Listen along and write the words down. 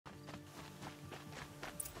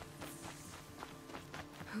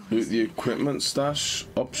Loot the equipment stash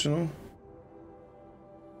optional.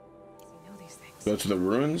 Go to the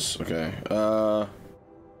ruins. Okay.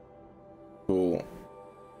 Cool.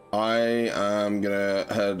 I am gonna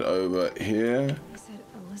head over here. You said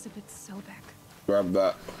Elizabeth Sobek. Grab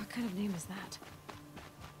that. What kind of name is that?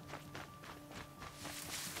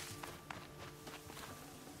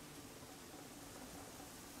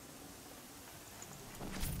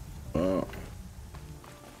 Oh.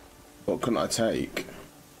 What can I take?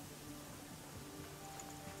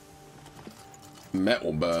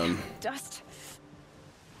 Metal burn. Dust.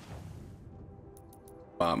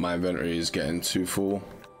 My inventory is getting too full.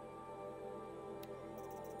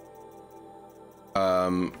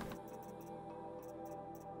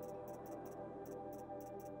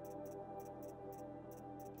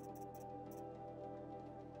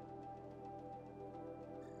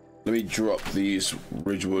 Let me drop these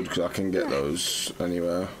Ridgewood because I can get those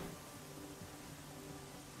anywhere.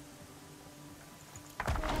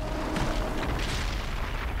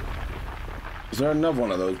 Is there another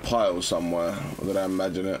one of those piles somewhere? Or did I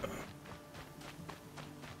imagine it?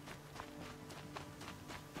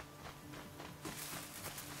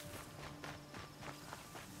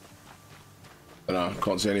 No,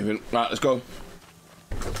 can't see anything. Right, let's go.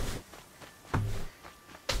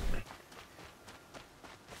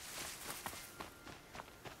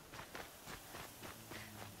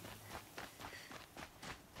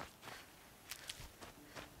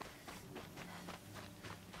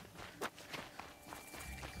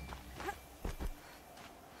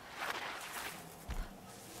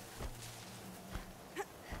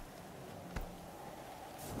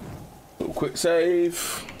 Quick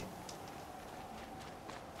save.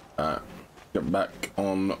 Get back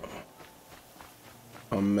on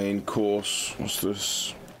our main course. What's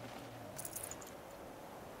this?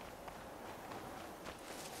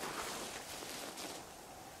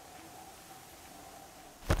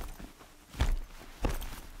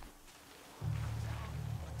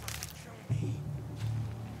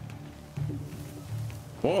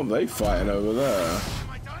 What are they fighting over there?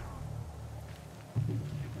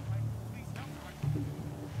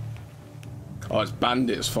 Oh, it's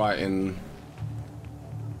bandits fighting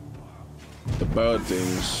the bird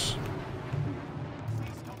things.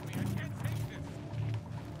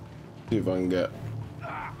 See if I can get.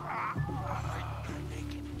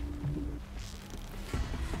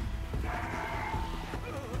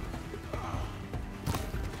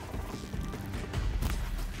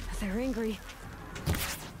 They're angry.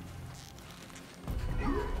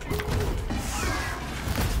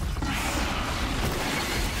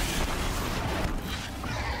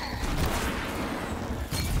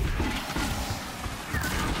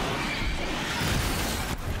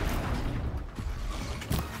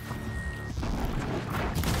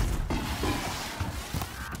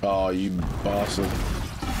 Oh, you bastard.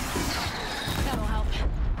 That'll help.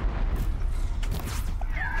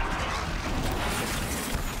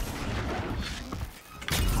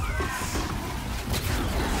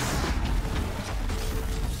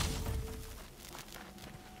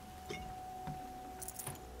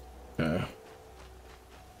 Yeah.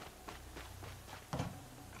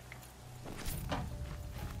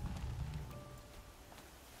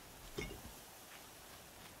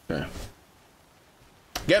 Okay.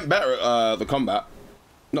 Getting better at the combat.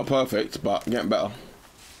 Not perfect, but getting better.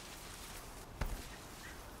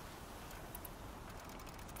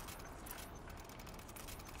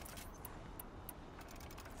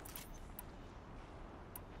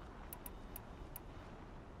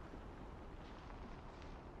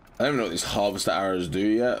 I don't even know what these harvester arrows do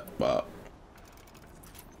yet, but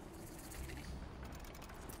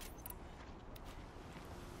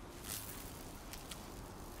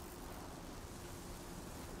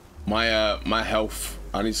my health,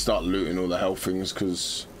 I need to start looting all the health things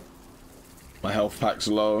because my health pack's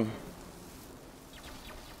low.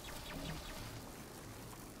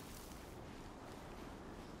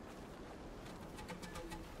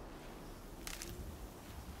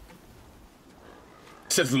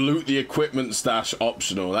 It says loot the equipment stash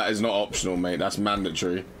optional. That is not optional, mate. That's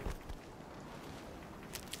mandatory.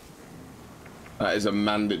 That is a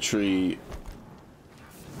mandatory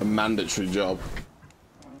job.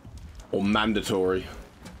 Or mandatory.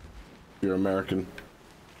 If you're American.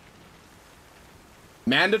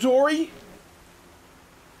 Mandatory?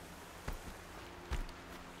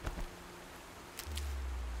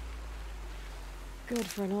 Good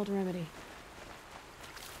for an old remedy.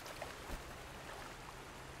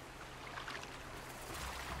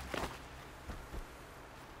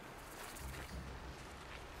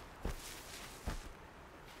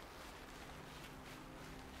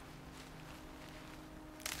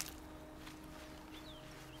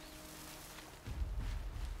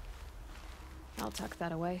 I'll tuck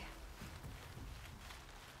that away.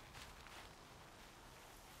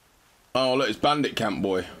 Oh, look, it's Bandit Camp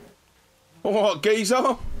Boy. Oh, what,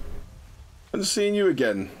 geezer? I'm seeing you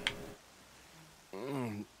again.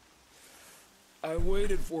 I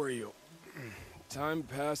waited for you. Time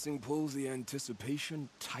passing pulls the anticipation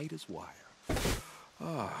tight as wire.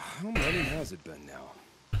 How many has it been now?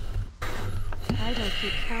 I don't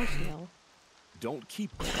keep count, Neil. Don't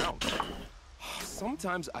keep count.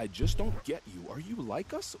 Sometimes I just don't get you. Are you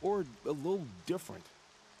like us or a little different?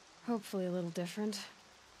 Hopefully a little different.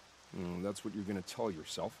 That's what you're gonna tell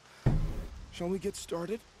yourself. Shall we get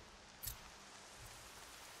started?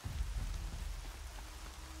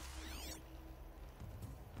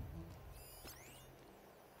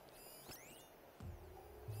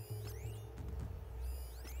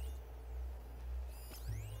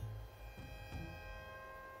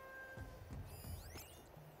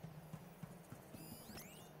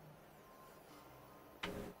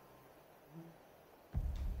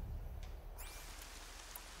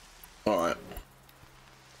 All right.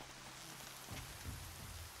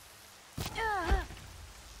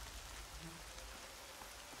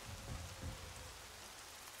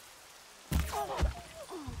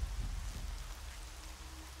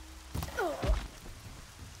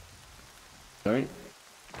 Okay.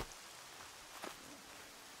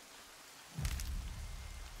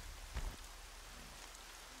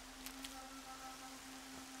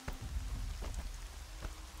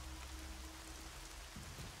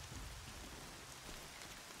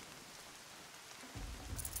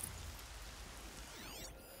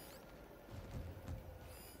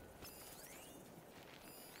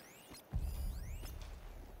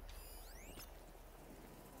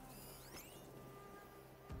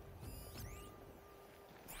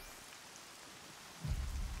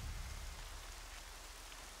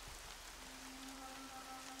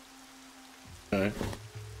 Okay.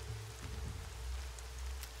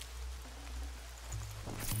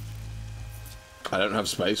 I don't have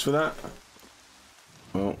space for that.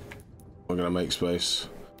 Well, we're gonna make space.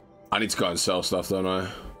 I need to go and sell stuff, don't I?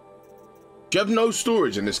 Do you have no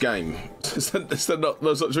storage in this game? Is there not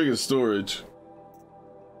no such thing as storage?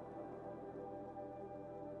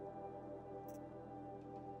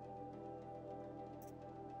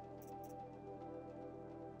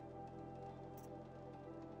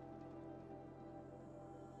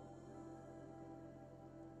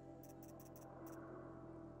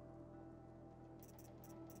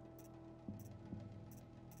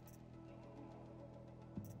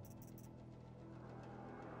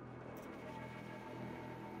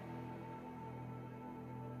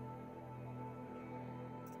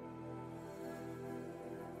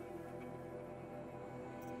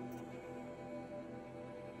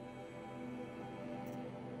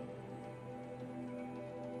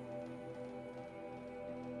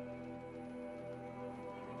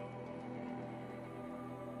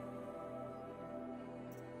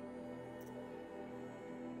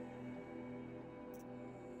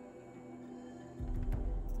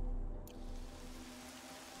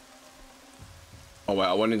 Oh wait,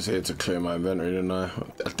 I went into here to clear my inventory, didn't I?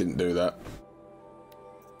 I didn't do that.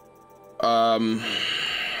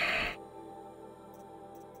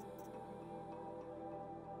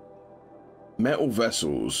 Metal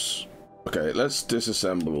vessels. Okay, let's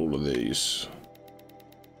disassemble all of these.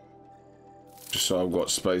 Just so I've got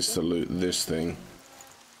space to loot this thing.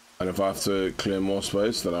 And if I have to clear more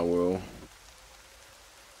space, then I will.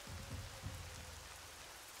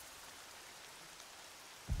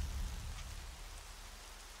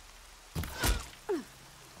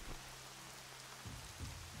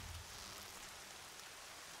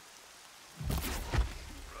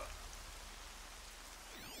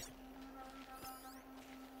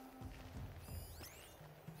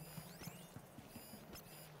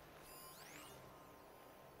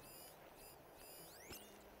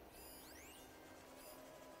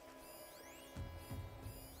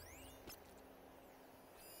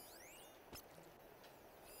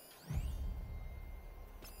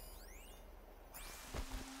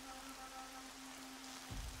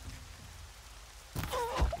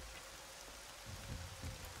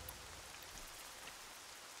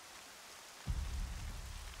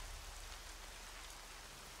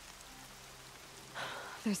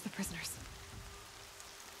 There's the prisoners.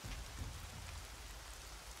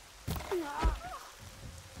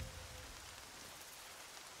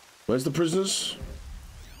 Where's the prisoners?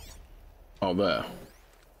 Oh, there.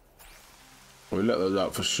 We let those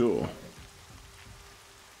out for sure.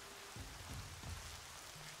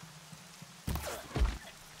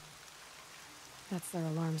 That's their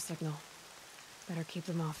alarm signal. Better keep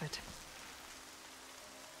them off it.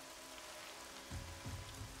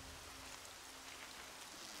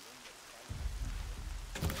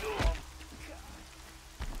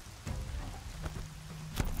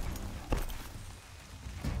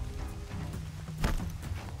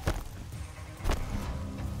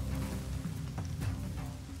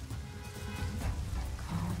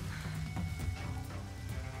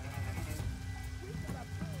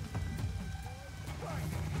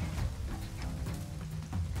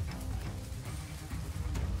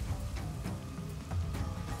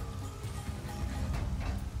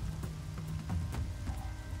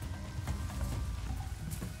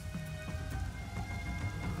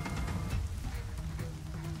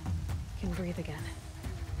 breathe again.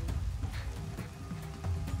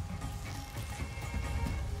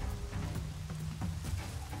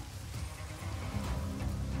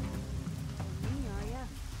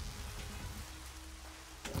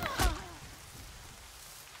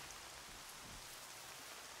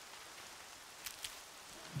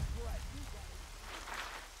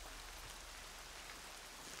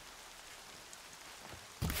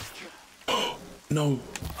 No.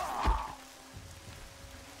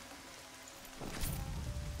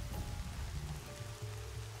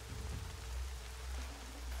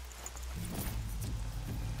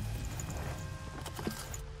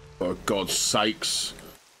 For God's sakes.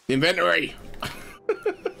 Inventory.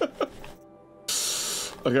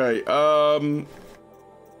 Okay,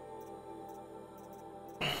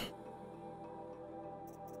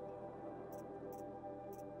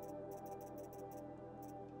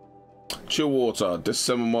 chill water,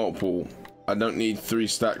 disassemble multiple. I don't need 3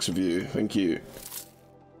 stacks of you. Thank you.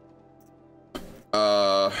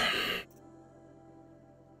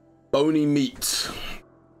 Bony meat.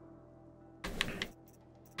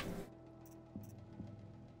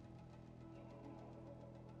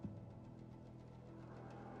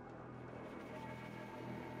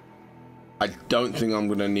 I don't think I'm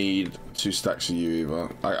gonna need 2 stacks of you either.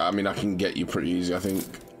 I mean, I can get you pretty easy, I think.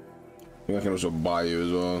 I can also buy you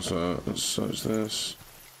as well, so let's search this.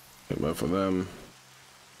 Get both of them.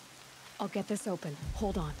 I'll get this open.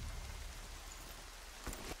 Hold on.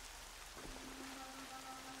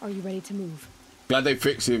 Are you ready to move? Glad they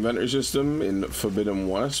fixed the inventory system in Forbidden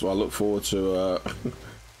West, so I look forward to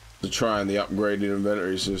to trying the upgraded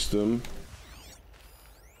inventory system.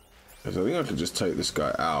 Because I think I could just take this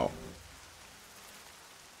guy out.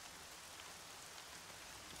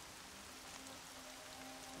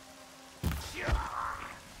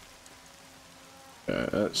 Yeah,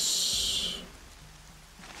 let's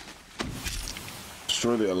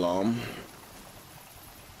destroy the alarm.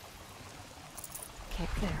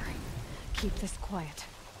 Keep there. Keep this quiet.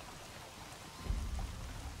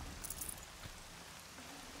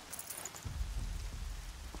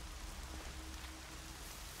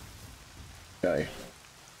 Okay.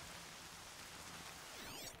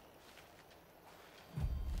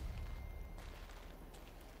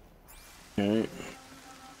 Okay.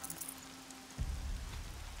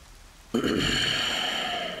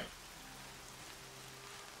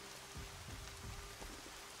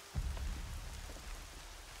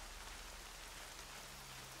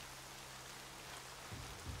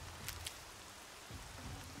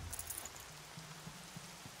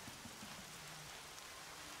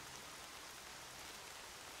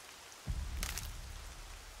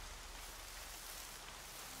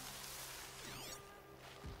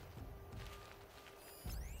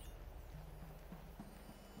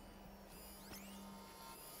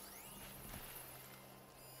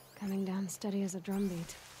 Coming down steady as a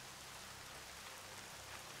drumbeat.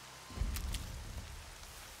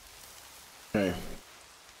 Okay.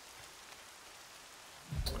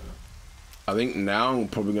 I think now I'm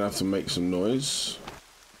probably gonna have to make some noise.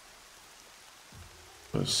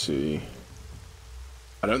 Let's see.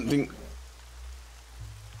 I don't think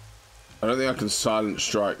I can silent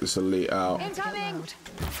strike this elite out. Incoming!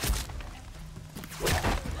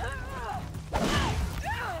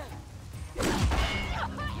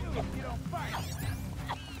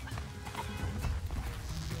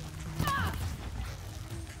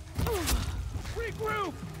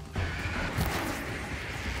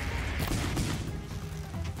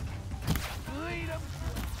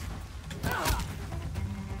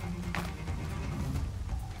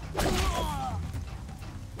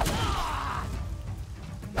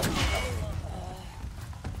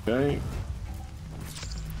 Okay.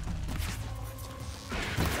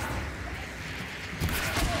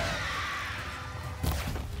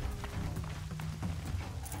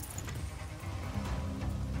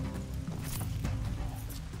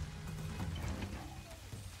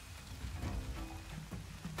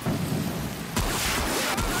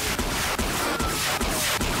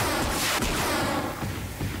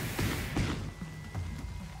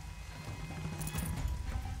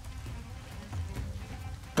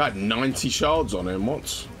 Got 90 shards on him,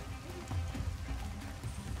 what?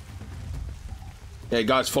 Hey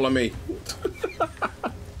guys, follow me.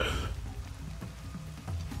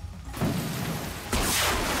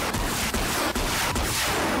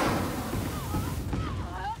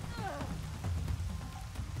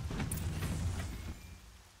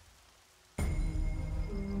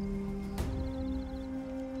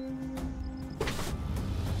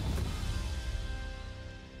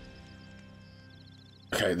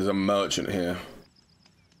 Okay, there's a merchant here.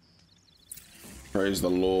 Praise the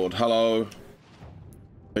Lord. Hello.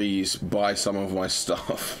 Please buy some of my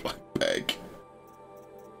stuff. I beg.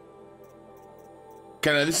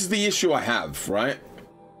 Okay, now this is the issue I have, right?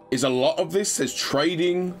 Is a lot of this says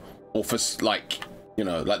trading or for, like, you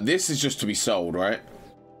know, like this is just to be sold, right?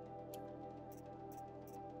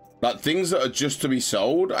 Like things that are just to be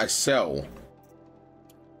sold, I sell.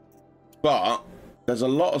 But there's a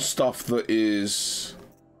lot of stuff that is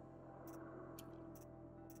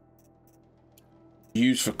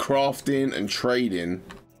used for crafting and trading,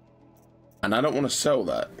 and I don't want to sell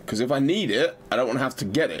that because if I need it, I don't want to have to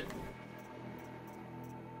get it.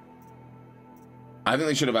 I think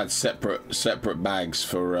they should have had separate bags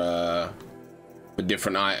for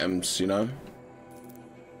different items, you know.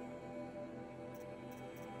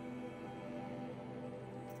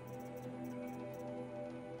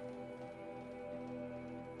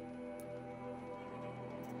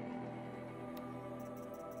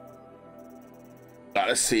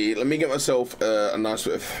 Let's see. Let me get myself a nice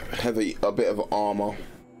bit of a bit of armor.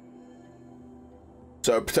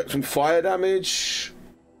 So protect from fire damage.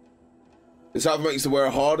 This outfit makes the wearer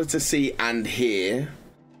harder to see and hear.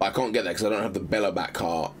 But I can't get that because I don't have the bellowback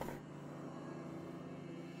heart.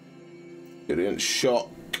 Brilliant shock.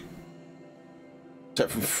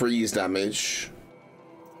 Protect from freeze damage.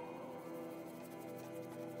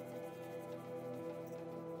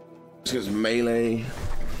 This gets melee.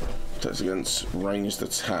 Protects against ranged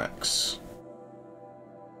attacks.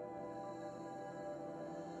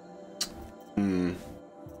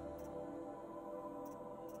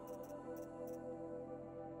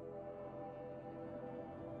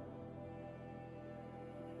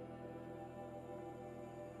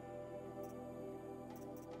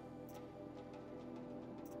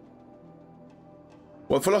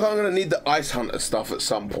 Well, I feel like I'm going to need the Ice Hunter stuff at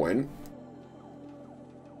some point.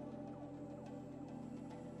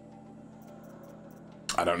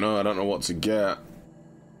 I don't know what to get.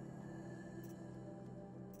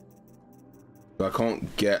 I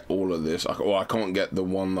can't get all of this. Well, I can't get the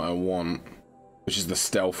one that I want, which is the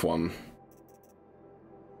stealth one.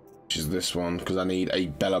 Which is this one, because I need a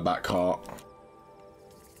bellowback heart.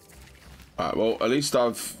 Alright, well, at least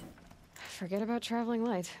I've... Forget about traveling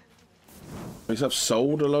light. At least I've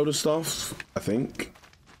sold a load of stuff, I think.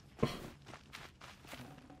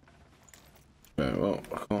 Okay, well,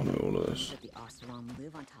 I can't do all of this. The Oseram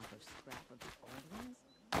live on top of scrap of the old ones?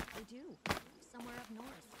 They do, somewhere up north.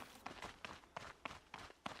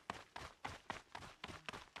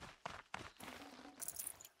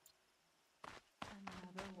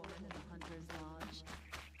 Another woman in the Hunter's Lodge.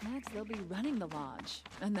 Next, they'll be running the lodge.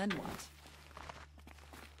 And then what?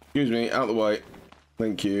 Excuse me, out of the way.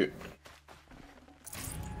 Thank you.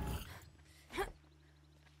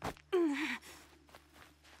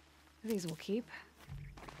 These will keep.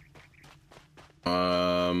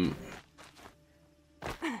 Okay.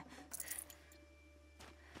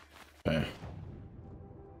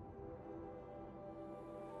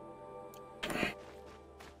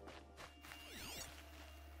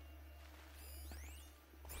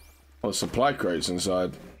 Oh, supply crates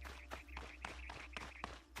inside.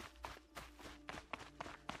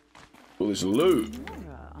 All this loot.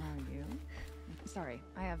 Are you? Sorry,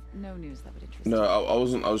 I have no news that would interest No, you. I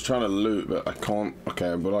wasn't. I was trying to loot, but I can't.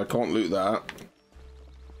 Okay, but I can't loot that.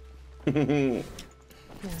 No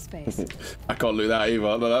space. I can't loot that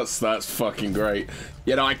either. No, that's fucking great.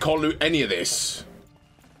 Yeah, no, I can't loot any of this.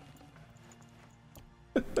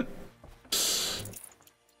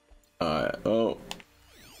 Alright, oh.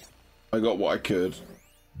 I got what I could.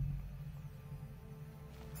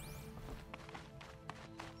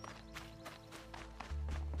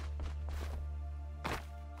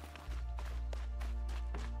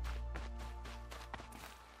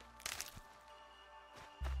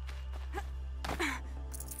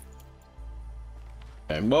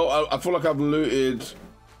 Okay, well, I feel like I've looted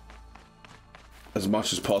as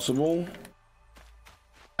much as possible.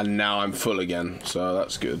 And now I'm full again, so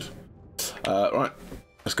that's good. Right,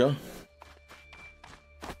 let's go.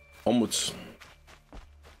 Onwards.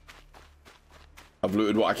 I've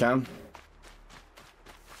looted what I can.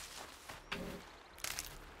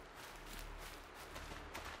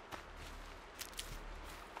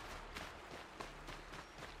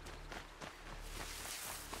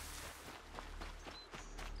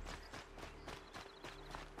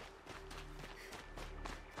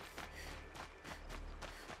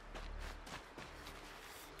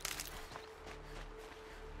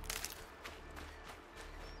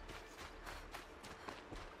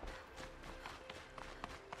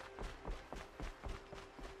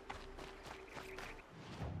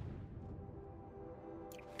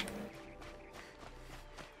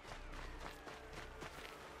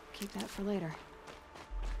 keep that for later.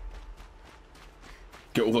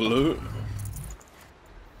 Get all the loot.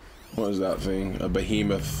 What is that thing? A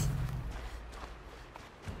behemoth.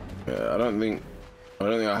 Yeah, I don't think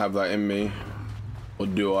I have that in me. Or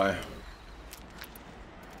do I?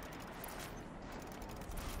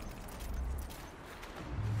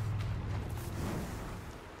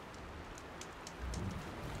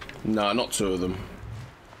 Nah, not two of them.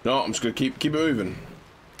 No, I'm just gonna keep it moving.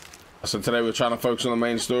 So today we're trying to focus on the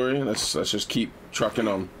main story. Let's just keep trucking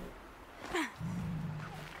on.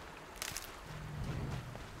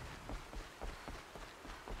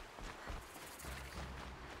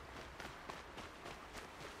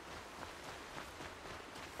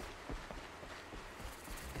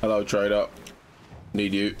 Hello, trader.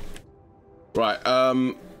 Need you. Right,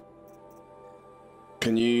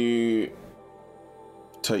 can you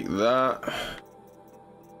take that?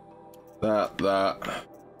 That.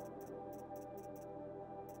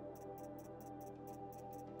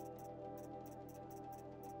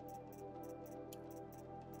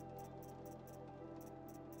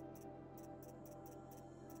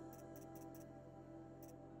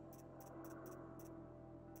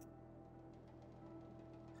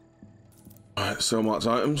 Alright, so much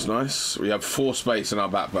items, nice. We have 4 space in our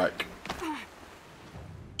backpack. Do you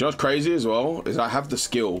know what's crazy as well? Is I have the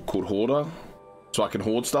skill called Hoarder, so I can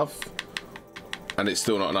hoard stuff, and it's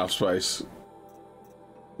still not enough space.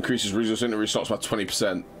 Increases resource inventory slots by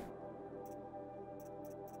 20%.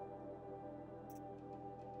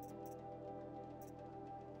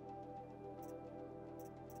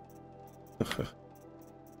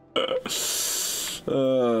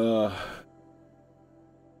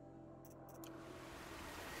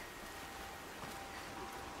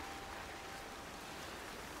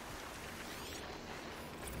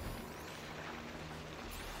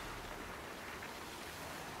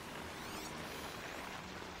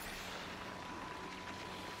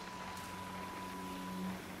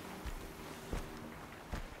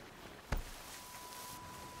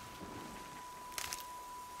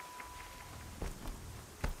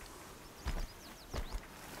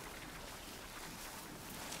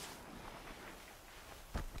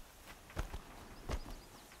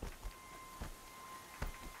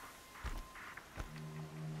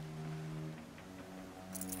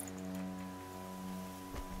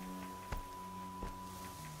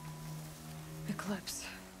 Eclipse,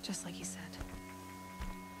 just like you said.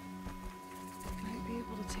 Might be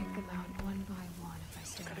able to take them out one by one if I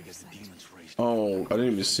stay out of sight. Oh, I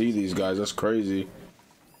didn't even see these guys. That's crazy.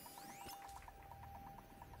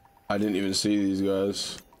 I didn't even see these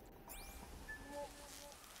guys.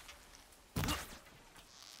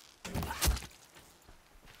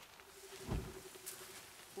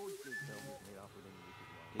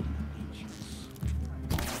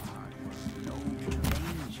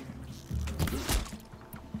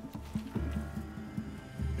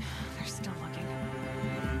 They're still looking.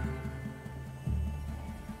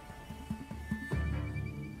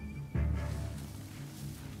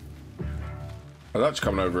 I was actually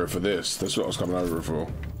coming over here for this. That's what I was coming over here for.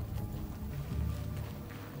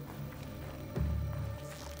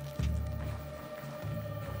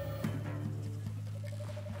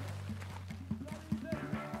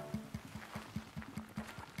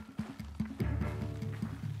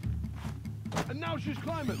 And now she's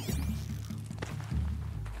climbing.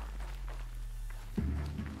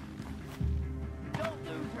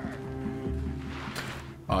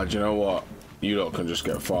 Do you know what? You lot can just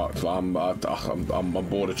get fucked. I'm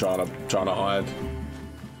bored of trying to hide.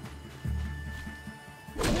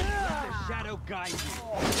 The shadow guide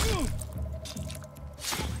you.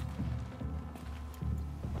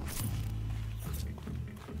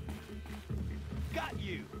 Got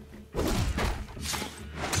you.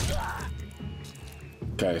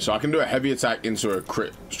 Okay, so I can do a heavy attack into a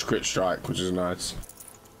crit strike, which is nice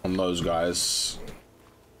on those guys.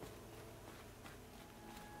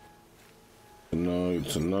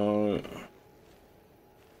 To know.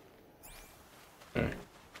 Okay.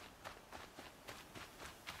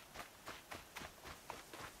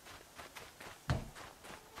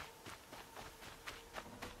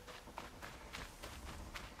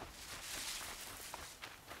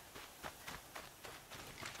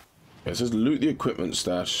 It says loot the equipment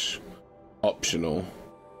stash. Optional.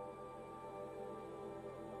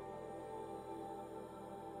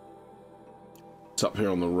 It's up here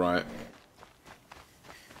on the right.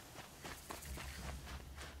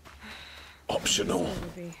 Optional. That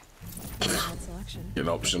would be a bad selection. Get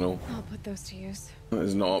optional. I'll put those to use. That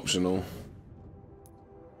is not optional.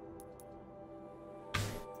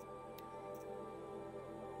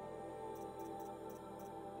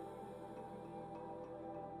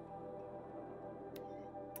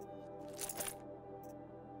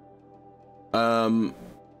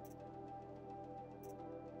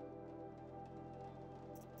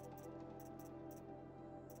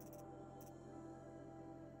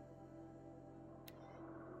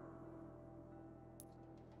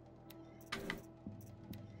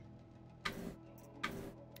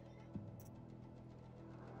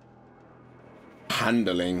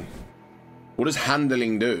 Handling. What does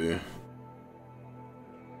handling do?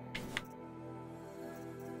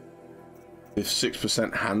 With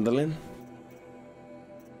 6% handling?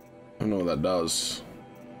 I don't know what that does.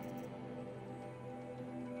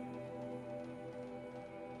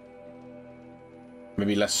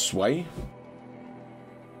 Maybe less sway?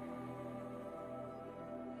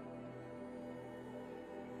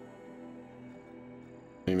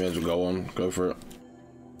 You may as well go on, go for it.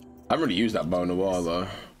 I haven't really used that bow in a while though.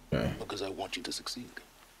 Okay. Because I want you to succeed.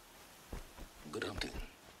 Good hunting.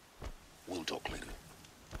 We'll talk later.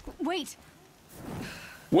 Wait!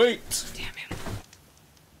 Wait! Damn him.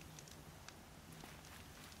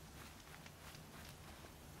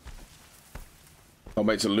 I'll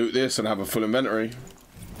make to loot this and have a full inventory.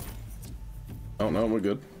 Oh no, we're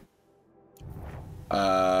good.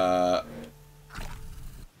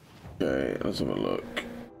 Okay, let's have a look.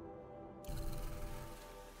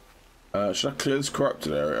 Should I clear this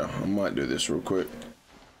corrupted area? I might do this real quick.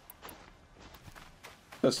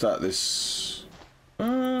 Let's start this.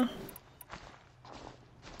 Oh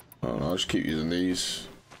no, I'll just keep using these.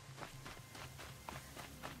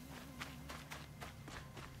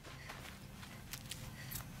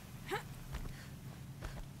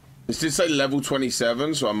 This did say level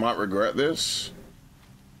 27, so I might regret this.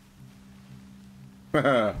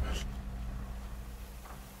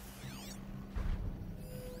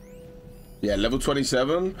 Yeah, level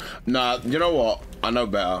 27? Nah, you know what? I know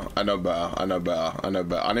better. I know better. I know better. I know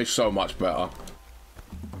better. I know so much better.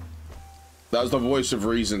 That was the voice of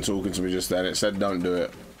reason talking to me just then. It said don't do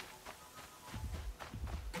it.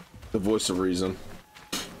 The voice of reason.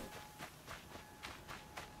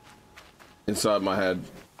 Inside my head.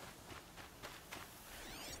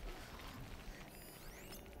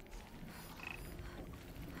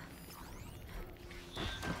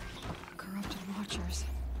 Corrupted watchers.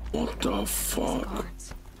 What the fuck?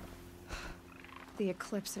 Guards. The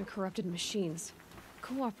Eclipse and corrupted machines.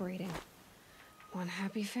 Cooperating. One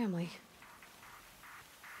happy family.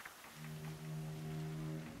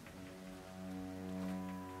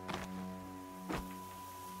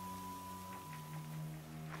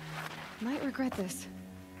 Might regret this.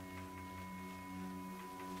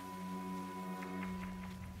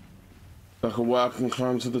 Like a way I can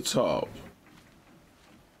climb to the top.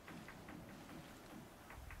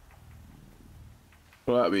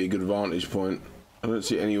 Well, that'd be a good vantage point. I don't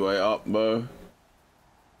see any way up, though.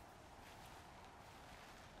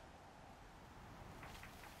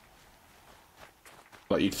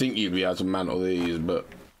 Like, you'd think you'd be able to mantle these, but...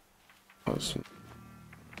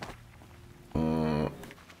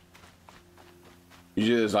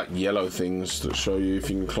 Usually there's like yellow things that show you if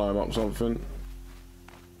you can climb up something.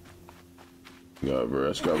 Go over,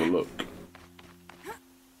 let's go have a look.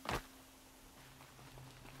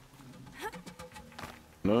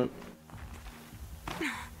 No.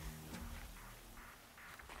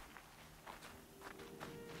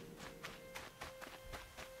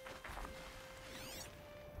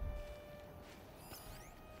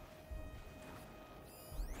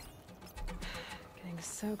 Getting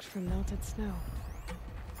soaked from melted snow.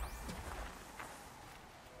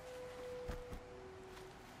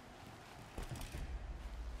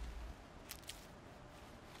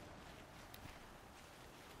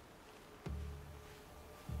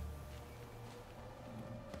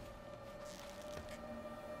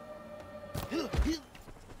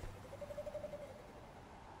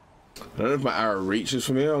 I don't know if my arrow reaches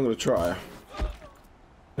from here. I'm gonna try.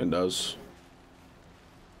 It does.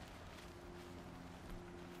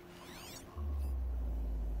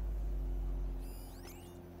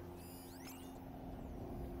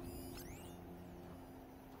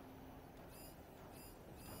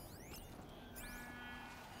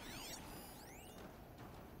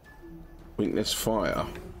 Weakness fire.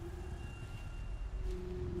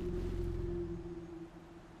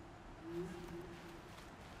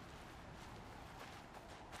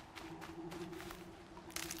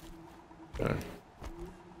 Okay.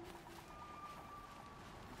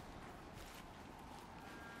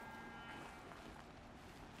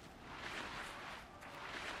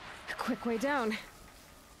 A quick way down.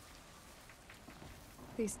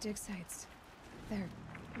 These dig sites, they're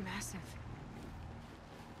massive.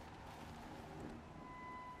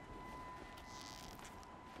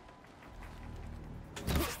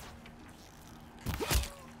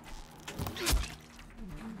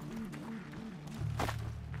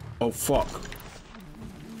 Oh, fuck.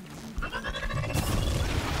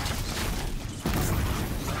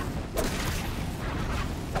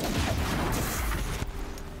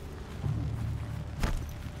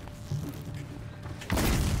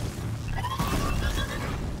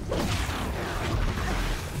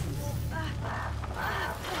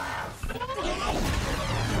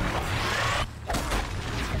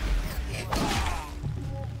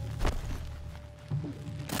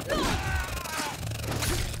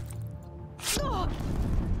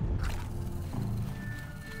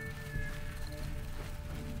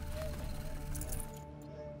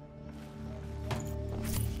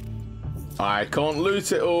 I can't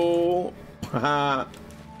loot it all. Haha.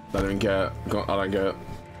 I don't care. I don't care.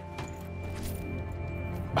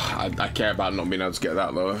 I care about not being able to get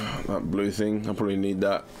that though. That blue thing. I probably need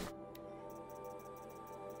that.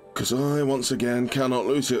 Because I, once again, cannot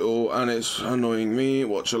loot it all, and it's annoying me.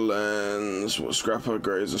 Watch a lens. What scrapper?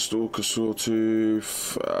 Grazer, stalker,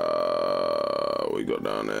 sawtooth. What we got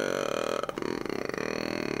down there?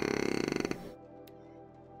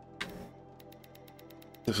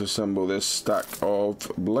 Disassemble this stack of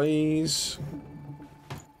blaze.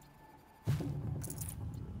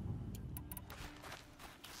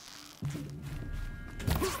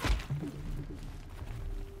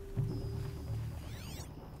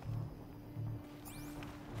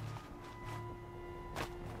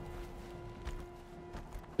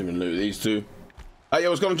 Even loot these two. Hey, yo,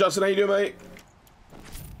 what's going on, Justin? How you doing, mate?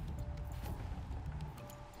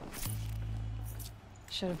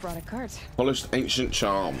 Should have brought a cart. Polished ancient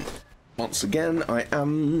charm. Once again, I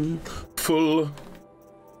am full.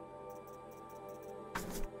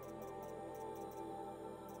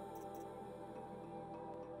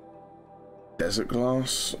 Desert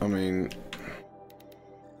glass. I mean,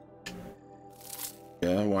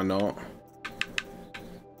 yeah, why not?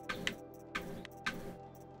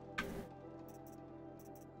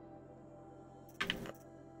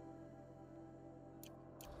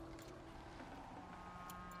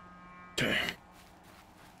 Okay.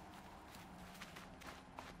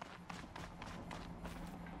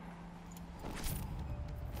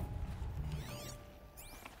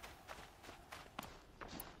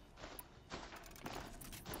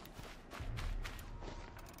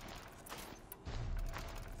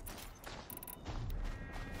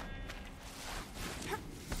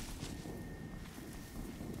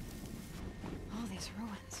 All these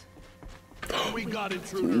ruins. We got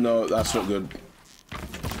intruder. No, that's not good.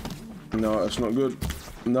 No, that's not good.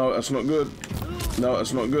 No, that's not good. No,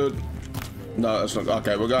 that's not good. No, that's not.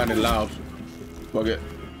 Okay, we're going in loud. Bug it.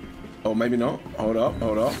 Oh, maybe not. Hold up,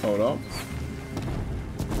 hold up, hold up.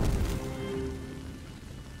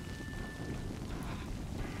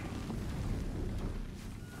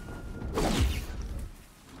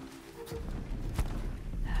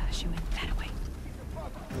 She went that way.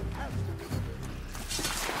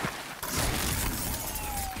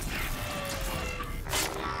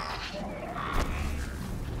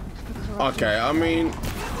 Okay, I mean,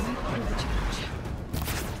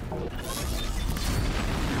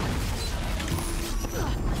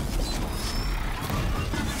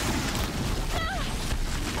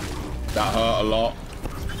 that hurt a lot.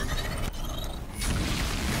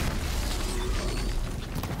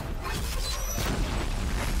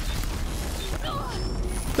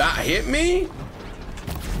 That hit me?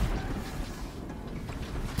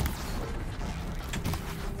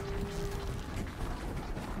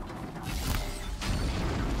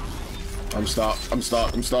 I'm stuck. I'm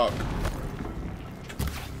stuck. I'm stuck.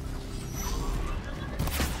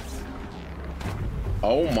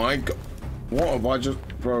 Oh my god. What have I just...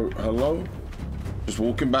 Bro, hello? Just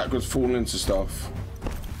walking backwards, falling into stuff.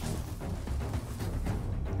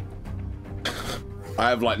 I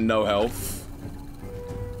have like no health.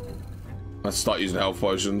 Let's start using health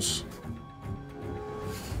potions.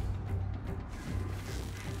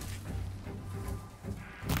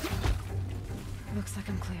 Looks like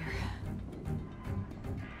I'm clear.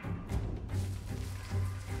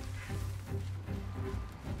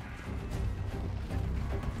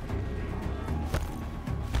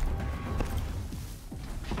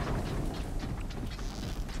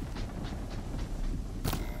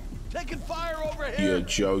 Taking fire over here. You're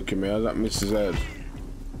joking me. How's that miss his head?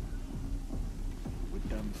 With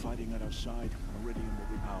them fighting at our side, Meridian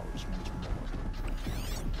will be ours once more.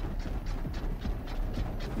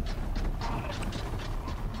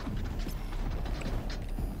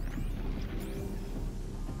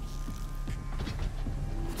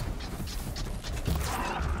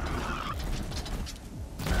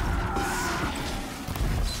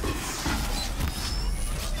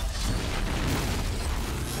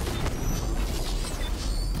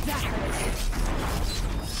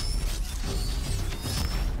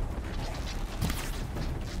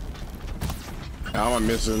 How am I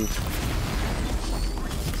missing?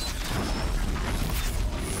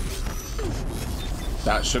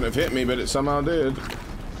 That shouldn't have hit me, but it somehow did.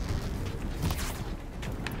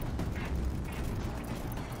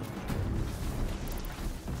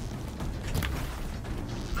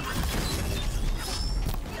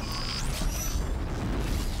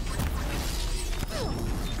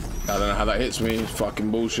 I don't know how that hits me. It's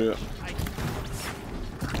fucking bullshit.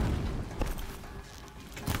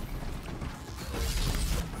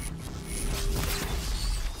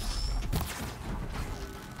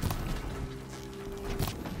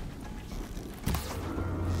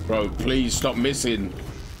 Bro, please stop missing.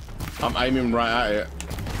 I'm aiming right at it.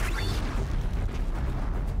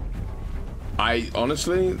 I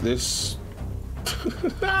honestly, this...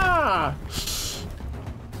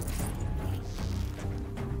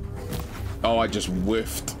 Oh, I just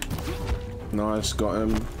whiffed. Nice, got him.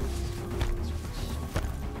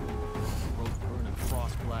 Rope burning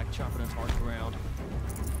frost black, chopping its hard ground.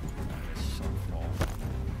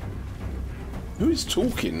 Who is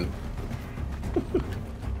talking?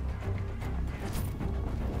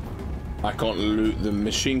 I can't loot the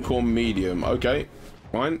machine core medium. Okay,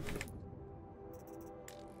 fine.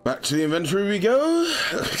 Back to the inventory we go.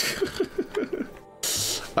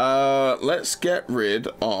 Let's get rid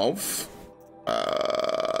of.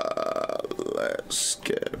 Let's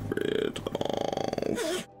get rid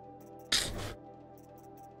of.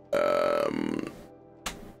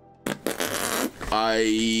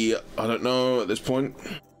 I don't know at this point.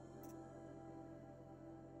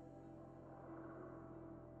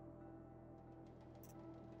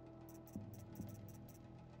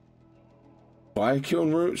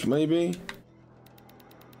 Kiln roots, maybe.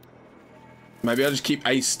 Maybe I just keep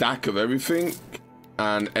a stack of everything,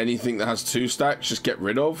 and anything that has 2 stacks, just get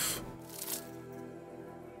rid of.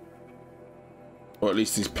 Or at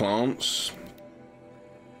least these plants.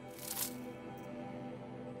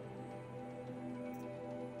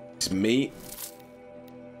 It's meat.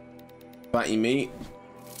 Fatty meat.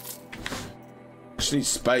 Just need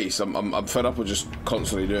space. I'm fed up with just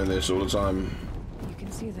constantly doing this all the time. You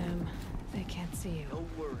can see them. They can't see you.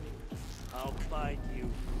 Don't worry. I'll find you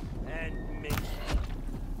and me.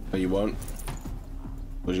 No, you won't.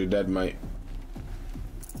 Because you're dead, mate.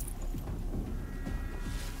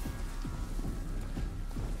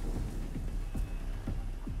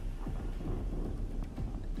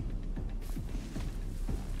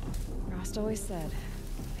 Rost always said,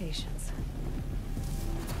 patience.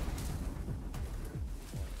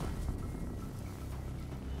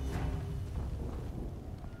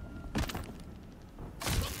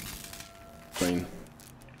 Green.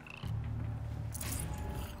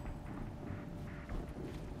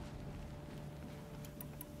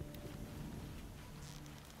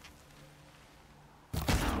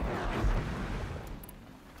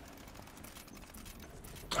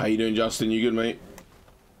 How you doing, Justin? You good, mate?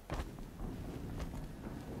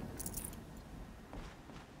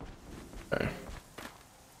 Okay.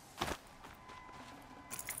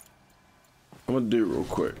 I'm gonna do it real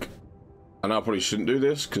quick. And I probably shouldn't do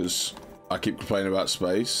this because I keep complaining about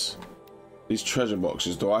space. These treasure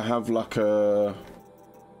boxes, do I have like a...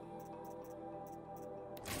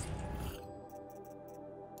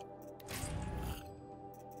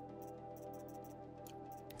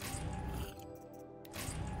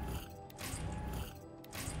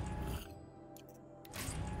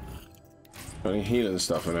 Any healing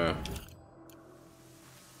stuff in there?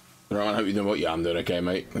 Alright, I hope you're doing what? Yeah, I'm doing okay,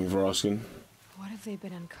 mate. Thank you for asking. What have they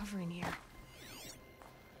been uncovering here?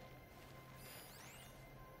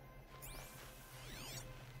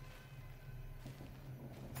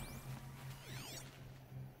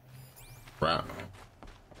 Right.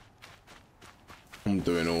 I'm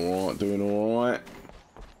doing alright, doing alright.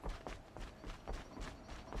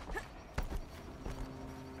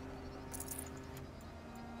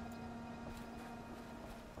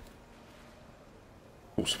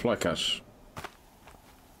 Oh, supply cache.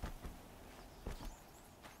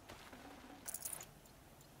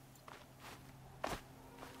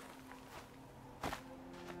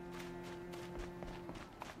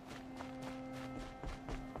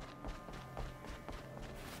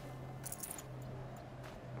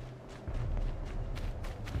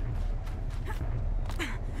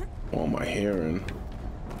 What am I hearing?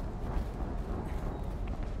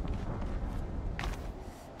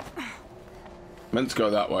 Meant to go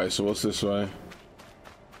that way, so what's this way?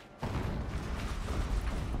 An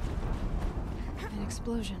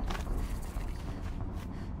explosion.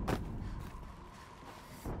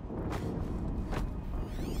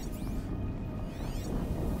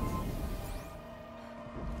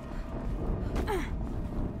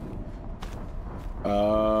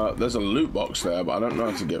 there's a loot box there, but I don't know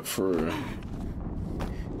how to get through.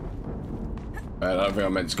 I don't think I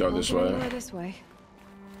meant to go this way. This way.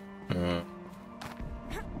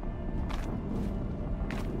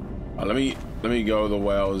 Let me go the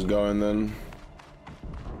way I was going then.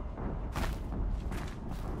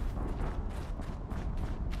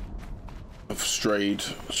 I've strayed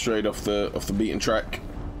off the beaten track.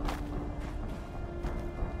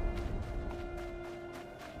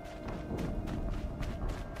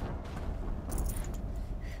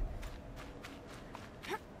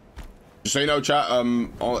 So you know, chat,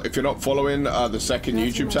 if you're not following the second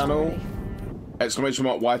YouTube channel,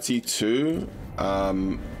 !YT2,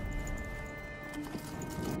 I'm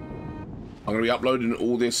gonna be uploading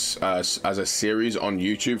all this as a series on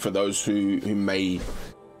YouTube for those who may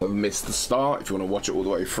have missed the start. If you want to watch it all the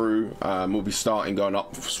way through, we'll be starting going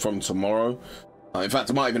up from tomorrow. In fact,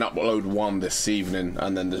 I might even upload one this evening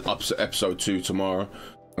and then the episode 2 tomorrow.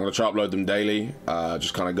 I'm gonna try to upload them daily,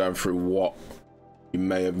 just kind of going through what you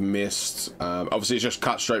may have missed. Obviously it's just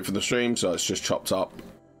cut straight from the stream, so it's just chopped up.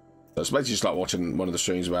 So it's basically just like watching one of the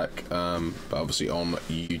streams back, but obviously on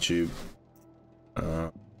YouTube.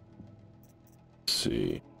 Let's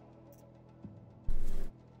see.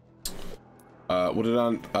 What did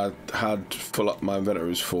I had full up my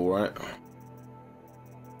inventories for, right?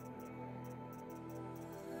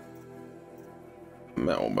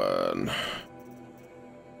 Metal burn.